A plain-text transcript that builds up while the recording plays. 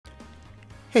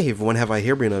Hey everyone, have I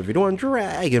here bringing another video on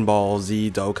Dragon Ball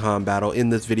Z Dokkan Battle.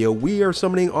 In this video, we are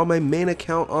summoning on my main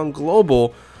account on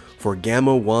Global for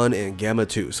Gamma 1 and Gamma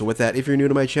 2. So with that, if you're new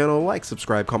to my channel, like,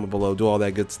 subscribe, comment below, do all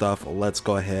that good stuff. Let's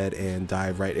go ahead and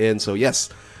dive right in. So yes,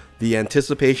 the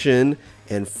anticipation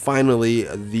and finally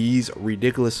these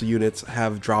ridiculous units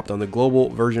have dropped on the Global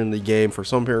version of the game. For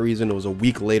some reason, it was a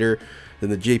week later than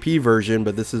the JP version,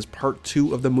 but this is part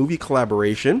 2 of the movie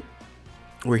collaboration.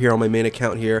 We're here on my main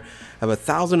account here. I have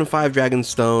 1,005 Dragon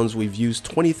Stones. We've used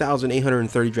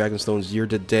 20,830 Dragon Stones year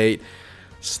to date.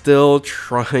 Still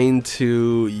trying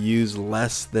to use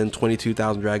less than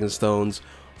 22,000 Dragon Stones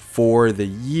for the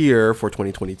year for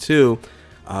 2022.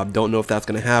 Don't know if that's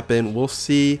going to happen. We'll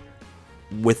see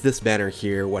with this banner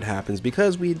here what happens,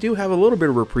 because we do have a little bit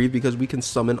of reprieve because we can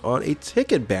summon on a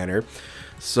ticket banner.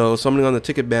 So summoning on the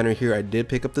ticket banner here, I did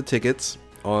pick up the tickets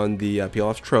on the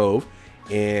PLF Trove.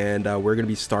 And we're going to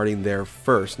be starting there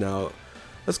first. Now,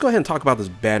 let's go ahead and talk about this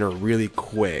banner really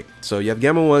quick. So you have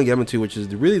Gamma 1, Gamma 2, which is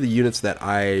really the units that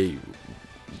I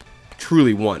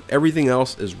truly want. Everything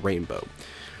else is Rainbow.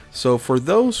 So for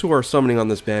those who are summoning on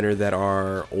this banner that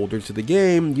are older to the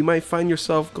game, you might find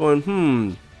yourself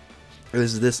going,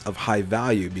 is this of high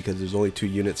value because there's only 2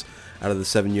 units out of the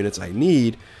 7 units I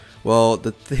need? Well,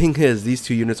 the thing is, these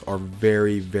 2 units are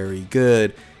very, very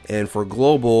good. And for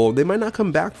Global, they might not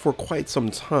come back for quite some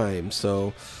time,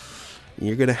 so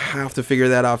you're going to have to figure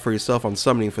that out for yourself on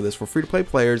summoning for this. For free-to-play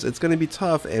players, it's going to be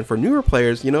tough, and for newer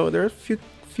players, you know, there are a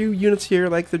few units here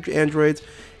like the androids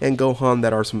and Gohan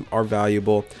that are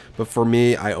valuable, but for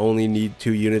me, I only need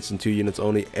 2 units and 2 units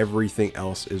only. Everything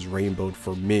else is rainbowed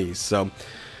for me. So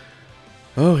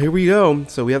here we go.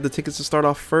 So we have the tickets to start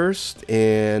off first,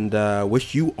 and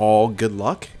wish you all good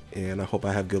luck. And I hope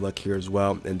I have good luck here as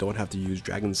well and don't have to use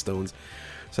Dragon Stones,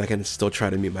 so I can still try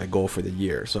to meet my goal for the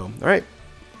year. So, all right,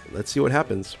 let's see what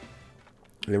happens.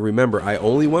 And remember, I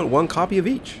only want 1 copy of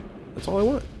each. That's all I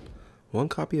want. 1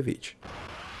 copy of each.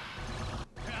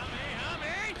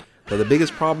 Now, the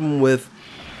biggest problem with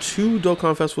 2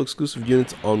 Dokkan Festival exclusive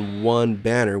units on 1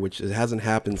 banner, which it hasn't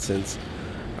happened since,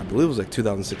 I believe it was like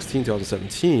 2016,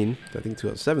 2017, I think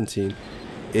 2017,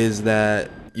 is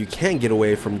that you can't get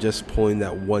away from just pulling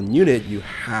that 1 unit. You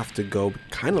have to go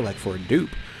kind of like for a dupe.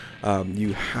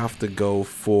 You have to go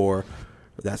for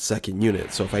that 2nd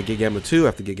unit. So if I get Gamma 2, I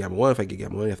have to get Gamma 1. If I get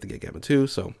Gamma 1, I have to get Gamma 2.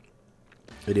 So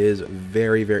it is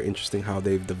very, very interesting how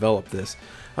they've developed this.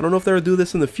 I don't know if they'll do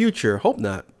this in the future. Hope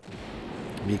not,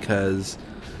 because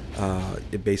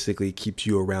it basically keeps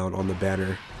you around on the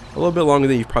banner a little bit longer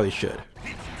than you probably should.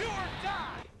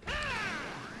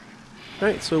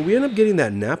 Alright, so we end up getting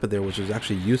that Nappa there, which is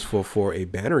actually useful for a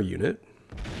banner unit.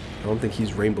 I don't think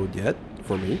he's rainbowed yet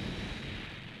for me.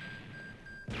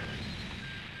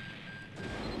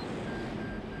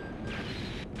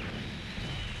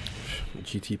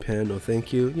 GT pen, no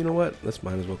thank you. You know what? Let's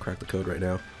might as well crack the code right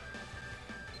now.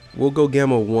 We'll go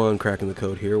Gamma 1 cracking the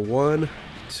code here. 1,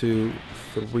 2,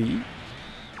 3.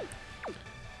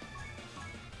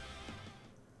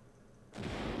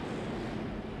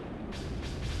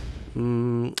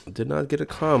 Did not get a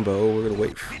combo. We're gonna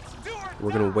wait.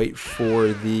 We're gonna wait for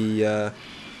the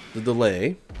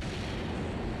delay.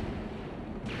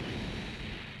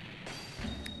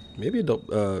 Maybe a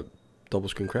double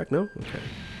screen crack. No. Okay.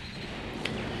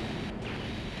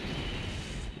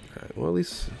 All right. Well, at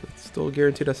least it's still a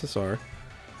guaranteed SSR.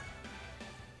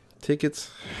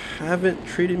 Tickets haven't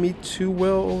treated me too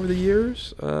well over the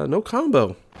years. No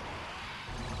combo.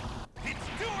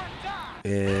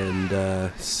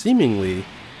 And seemingly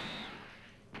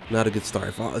not a good start.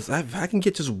 If I can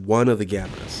get just 1 of the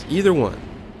Gammas, either one,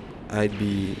 I'd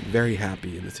be very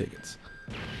happy in the tickets.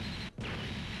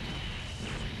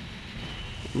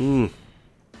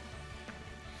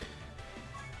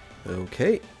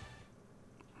 Okay.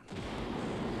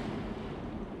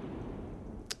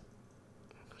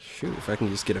 Shoot, if I can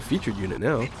just get a featured unit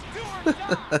now.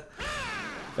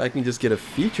 If I can just get a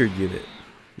featured unit.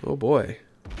 Oh boy.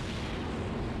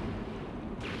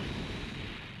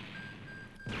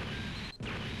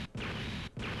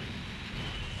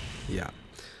 Yeah.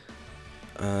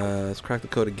 Let's crack the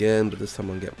code again, but this time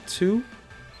I'll get 2.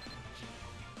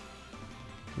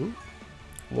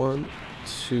 1,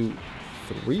 2,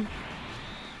 3.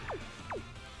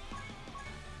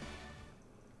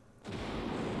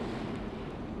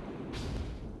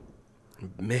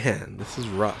 Man, this is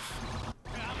rough.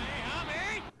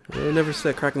 I never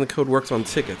said cracking the code works on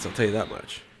tickets, I'll tell you that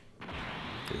much.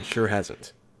 It sure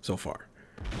hasn't so far.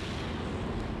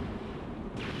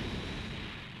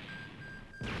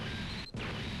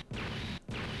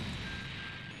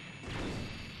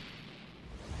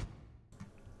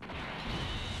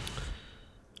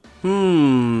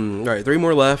 Alright, 3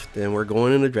 more left, and we're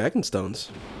going into Dragonstones.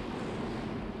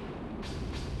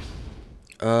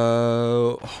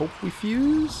 Hope we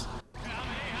fuse?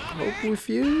 Hope we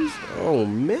fuse? Oh,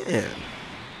 man.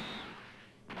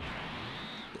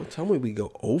 Well, tell me we go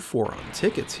 0-4 on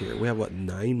tickets here. We have, what,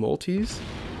 9 multis?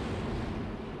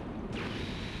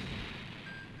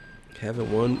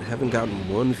 Haven't gotten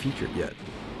one featured yet.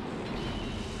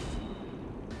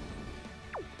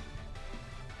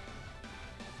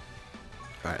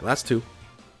 Alright, last 2.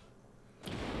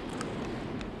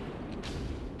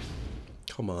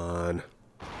 Come on.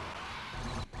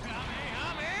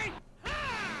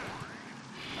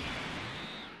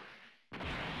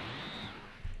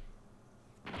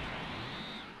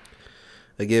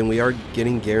 Again, we are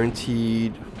getting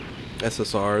guaranteed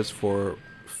SSRs for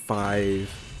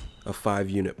a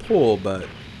 5-unit pull, but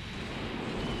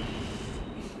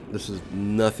this is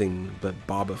nothing but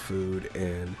Baba food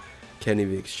and can't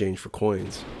even exchange for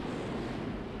coins.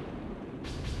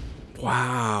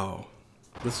 Wow.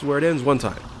 This is where it ends one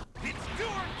time.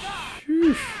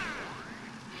 Sheesh.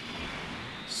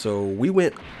 So we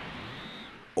went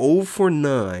 0 for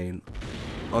 9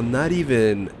 on not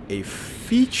even a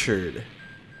featured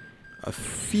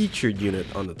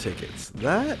unit on the tickets.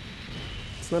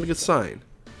 That's not a good sign.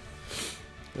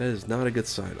 That is not a good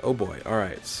sign. Oh boy.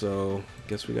 Alright, so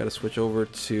guess we gotta switch over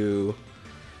to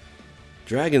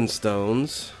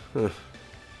Dragonstones. Huh.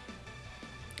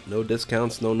 No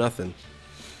discounts, no nothing.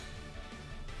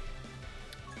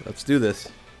 Let's do this.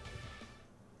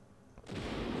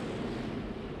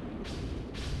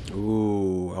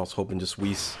 Ooh, I was hoping just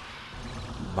Whis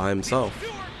by himself.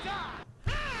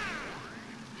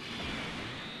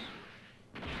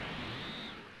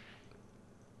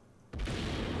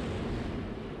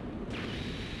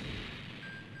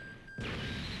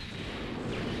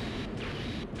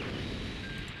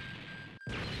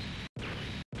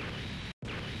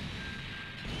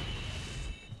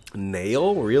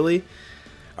 Nail? Really?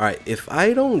 Alright, if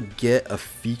I don't get a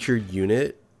featured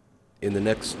unit in the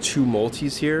next 2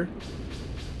 multis here,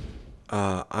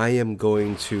 I am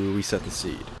going to reset the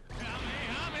seed.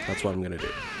 That's what I'm going to do.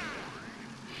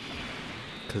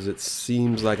 Because it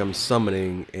seems like I'm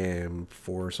summoning, and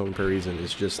for some reason,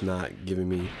 it's just not giving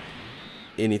me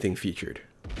anything featured.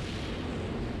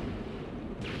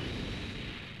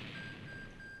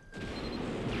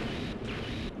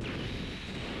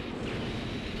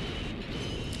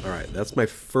 Alright, that's my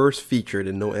first featured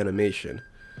and no animation.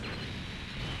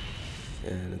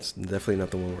 And it's definitely not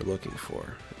the one we're looking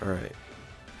for. Alright.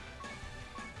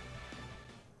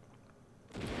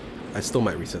 I still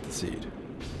might reset the seed.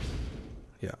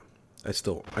 Yeah. I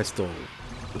still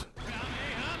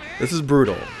This is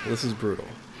brutal. This is brutal.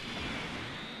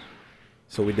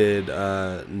 So we did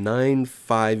 9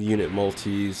 5-unit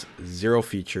multis, 0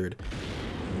 featured.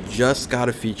 Just got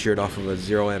a featured off of a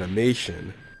 0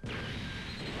 animation.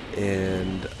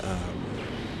 And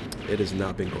it has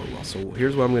not been going well. So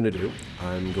here's what I'm going to do.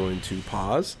 I'm going to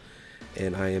pause,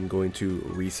 and I am going to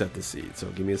reset the seed. So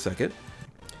give me a second.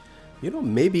 You know,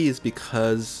 maybe it's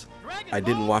because I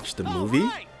didn't watch the movie,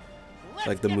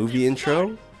 like the movie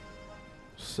intro.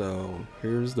 So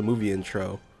here's the movie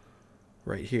intro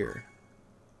right here.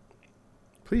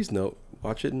 Please note,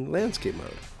 watch it in landscape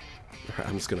mode.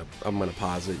 I'm gonna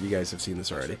pause it. You guys have seen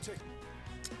this already.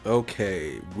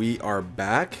 Okay, we are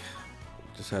back.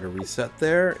 Just had a reset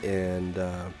there, and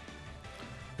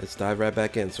let's dive right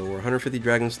back in. So we're 150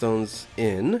 Dragonstones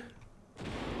in.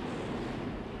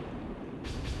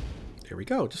 There we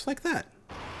go, just like that.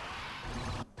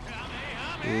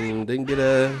 Didn't get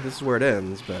a... This is where it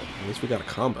ends, but at least we got a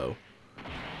combo.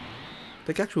 I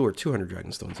think actually we're 200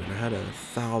 Dragonstones in. I had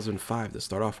 1,005 to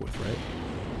start off with, right?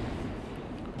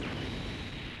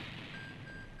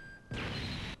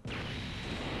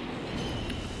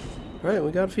 Alright,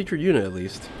 we got a featured unit at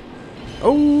least.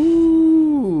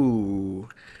 Oh!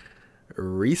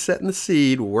 Resetting the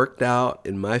seed worked out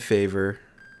in my favor.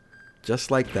 Just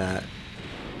like that.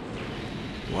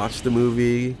 Watched the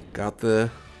movie, got the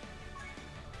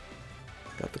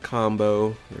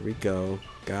combo. There we go.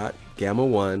 Got Gamma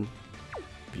 1.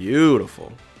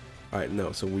 Beautiful. Alright,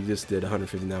 no, so we just did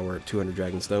 150, now we're at 200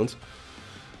 Dragonstones.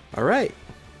 Alright.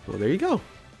 Well, there you go.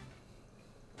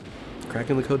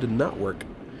 Cracking the code did not work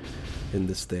in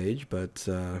this stage, but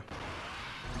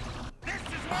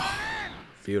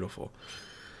beautiful.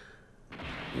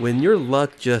 When your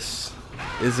luck just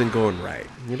isn't going right,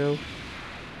 you know,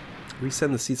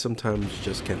 resetting the seed sometimes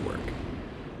just can't work.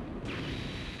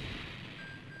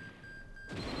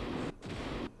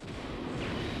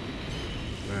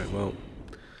 Alright, well,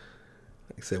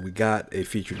 like I said, we got a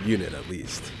featured unit at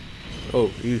least. Oh,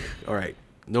 alright.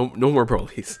 No more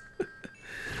Broly's.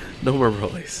 No more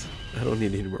Broly's. I don't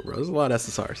need any more Broly's. There's a lot of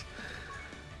SSRs.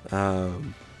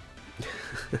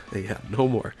 Yeah, no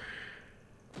more.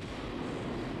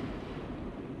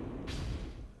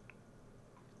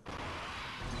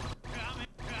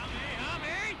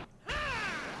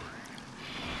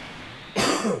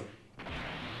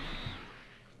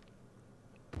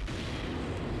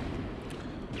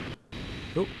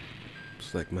 Nope.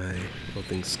 Looks like my little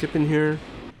thing's skipping here.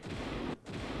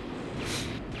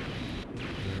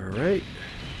 Alright.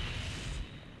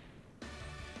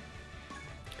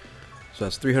 So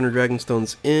that's 300 Dragon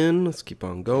Stones in. Let's keep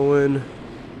on going.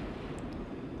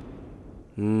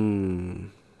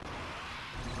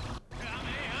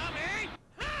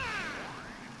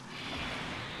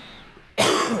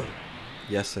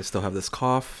 Yes, I still have this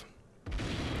cough.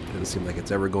 Doesn't seem like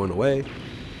it's ever going away.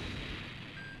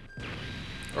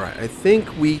 Alright, I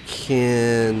think we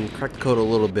can crack the code a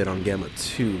little bit on Gamma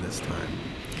 2 this time.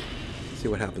 See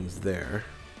what happens there.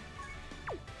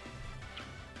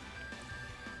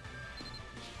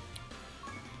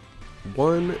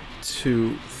 One,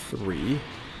 two, three.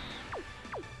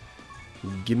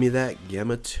 Give me that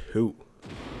Gamma 2.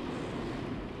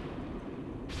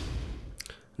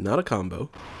 Not a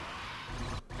combo.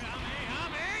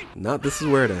 Not this is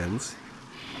where it ends.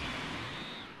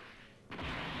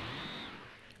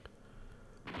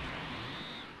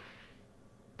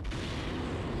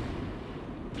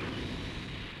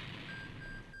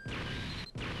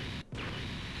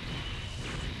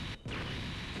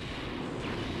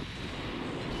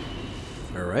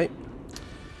 All right.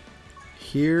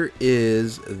 Here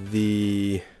is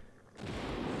the...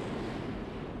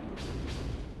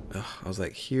 I was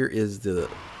like, here is the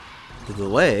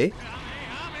delay.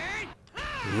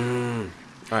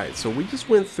 Alright, so we just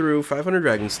went through 500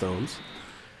 Dragon Stones.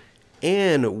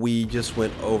 And we just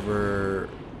went over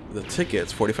the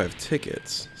tickets, 45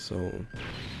 tickets. So...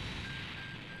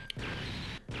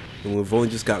 and we've only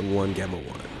just gotten one Gamma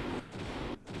 1.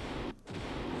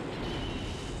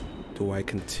 Do I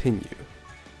continue?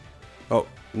 Oh,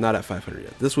 not at 500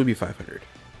 yet. This will be 500.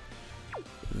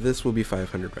 This will be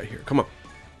 500 right here. Come on.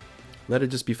 Let it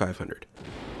just be 500.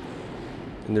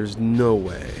 And there's no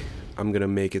way I'm going to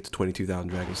make it to 22,000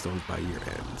 Dragon Stones by year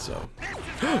end. So,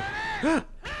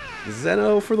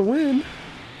 Zeno for the win.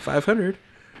 500.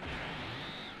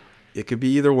 It could be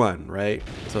either one, right?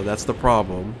 So that's the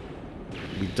problem.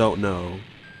 We don't know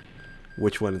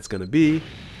which one it's going to be.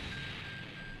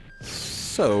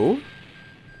 So,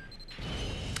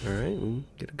 alright, we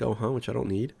get a Gohan, which I don't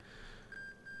need.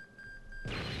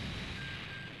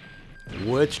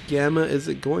 Which Gamma is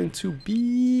it going to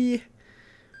be?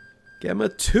 Gamma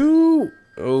 2!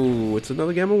 Oh, it's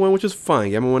another Gamma 1, which is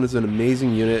fine. Gamma 1 is an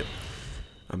amazing unit.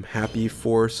 I'm happy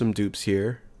for some dupes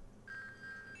here.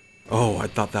 Oh, I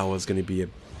thought that was going to be a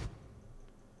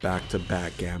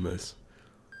back-to-back Gammas.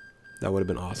 That would have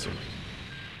been awesome.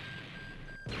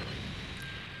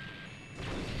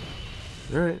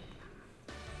 Alright.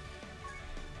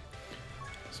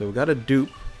 So we got a dupe.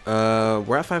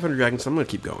 We're at 500 dragons, so I'm going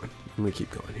to keep going. I'm going to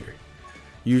keep going here.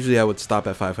 Usually I would stop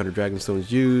at 500 Dragon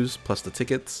Stones used, plus the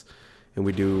tickets. And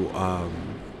we do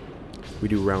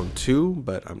round 2,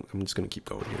 but I'm just going to keep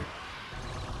going here.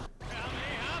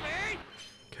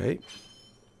 Okay.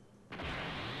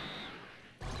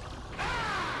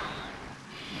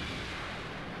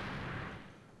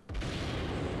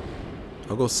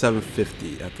 I'll go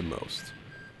 750 at the most.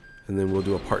 And then we'll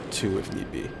do a part 2 if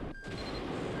need be.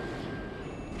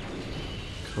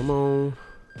 Come on.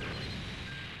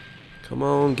 Come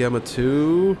on, Gamma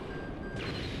 2.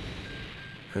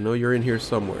 I know you're in here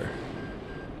somewhere.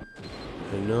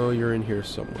 I know you're in here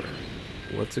somewhere.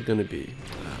 What's it gonna be?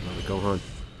 Another Gohan.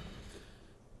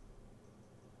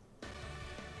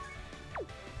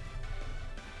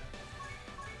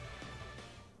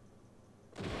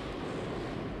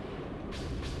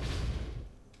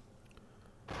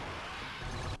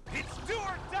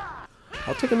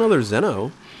 I'll take another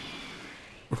Zeno.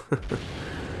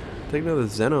 Take another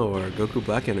Zeno or Goku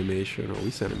Black animation or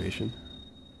Whis animation.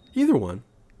 Either one.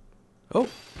 Oh,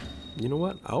 you know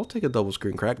what? I'll take a double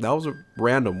screen crack. That was a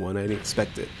random one. I didn't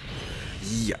expect it.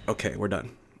 Yeah, okay, we're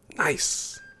done.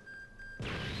 Nice.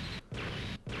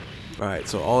 Alright,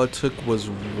 so all it took was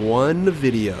one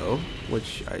video,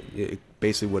 which it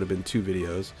basically would have been 2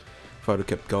 videos if I would have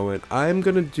kept going. I'm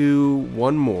going to do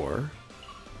one more.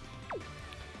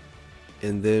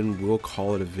 And then we'll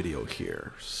call it a video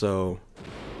here. So,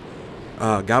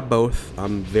 got both.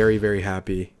 I'm very, very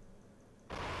happy.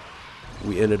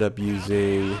 We ended up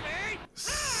using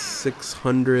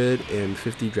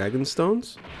 650 Dragon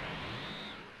Stones.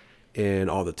 and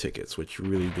all the tickets, which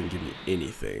really didn't give me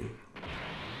anything.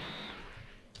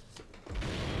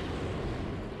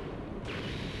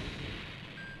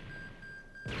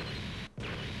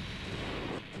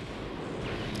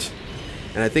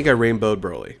 And I think I rainbowed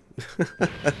Broly.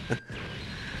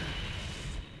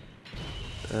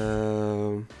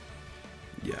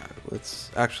 Yeah, let's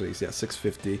actually, yeah,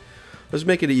 650. Let's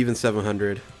make it an even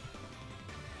 700.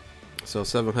 So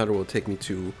 700 will take me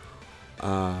to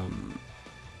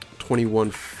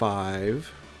 21.5.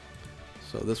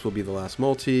 So this will be the last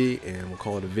multi, and we'll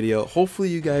call it a video. Hopefully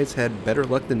you guys had better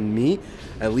luck than me.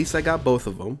 At least I got both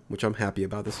of them, which I'm happy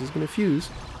about. This is going to fuse.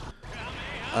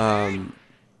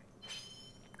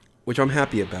 Which I'm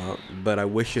happy about, but I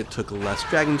wish it took less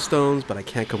Dragon Stones, but I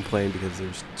can't complain because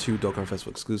there's 2 Dokkan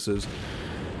Festival exclusives.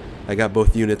 I got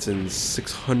both units in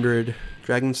 600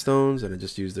 Dragon Stones, and I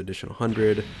just used the additional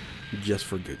 100 just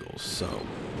for giggles. So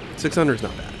 600 is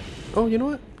not bad. Oh, you know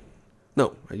what?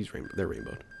 No, I used rainbow. They're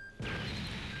rainbowed.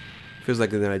 Feels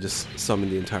like then I just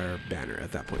summoned the entire banner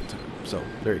at that point in time. So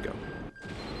there you go.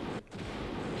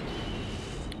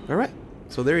 All right.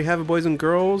 So there you have it, boys and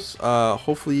girls.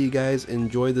 Hopefully you guys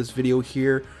enjoyed this video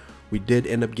here. We did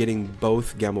end up getting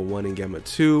both Gamma 1 and Gamma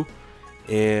 2.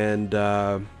 And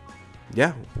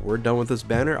yeah, we're done with this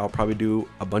banner. I'll probably do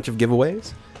a bunch of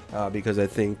giveaways because I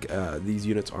think these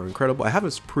units are incredible. I have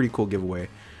a pretty cool giveaway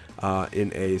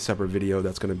in a separate video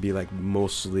that's going to be like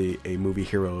mostly a movie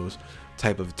heroes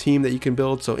type of team that you can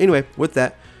build. So anyway, with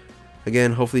that,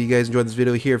 again, hopefully you guys enjoyed this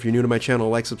video here. If you're new to my channel,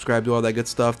 like, subscribe, do all that good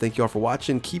stuff. Thank you all for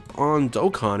watching. Keep on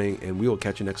Dokkaning, and we will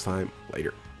catch you next time.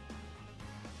 Later.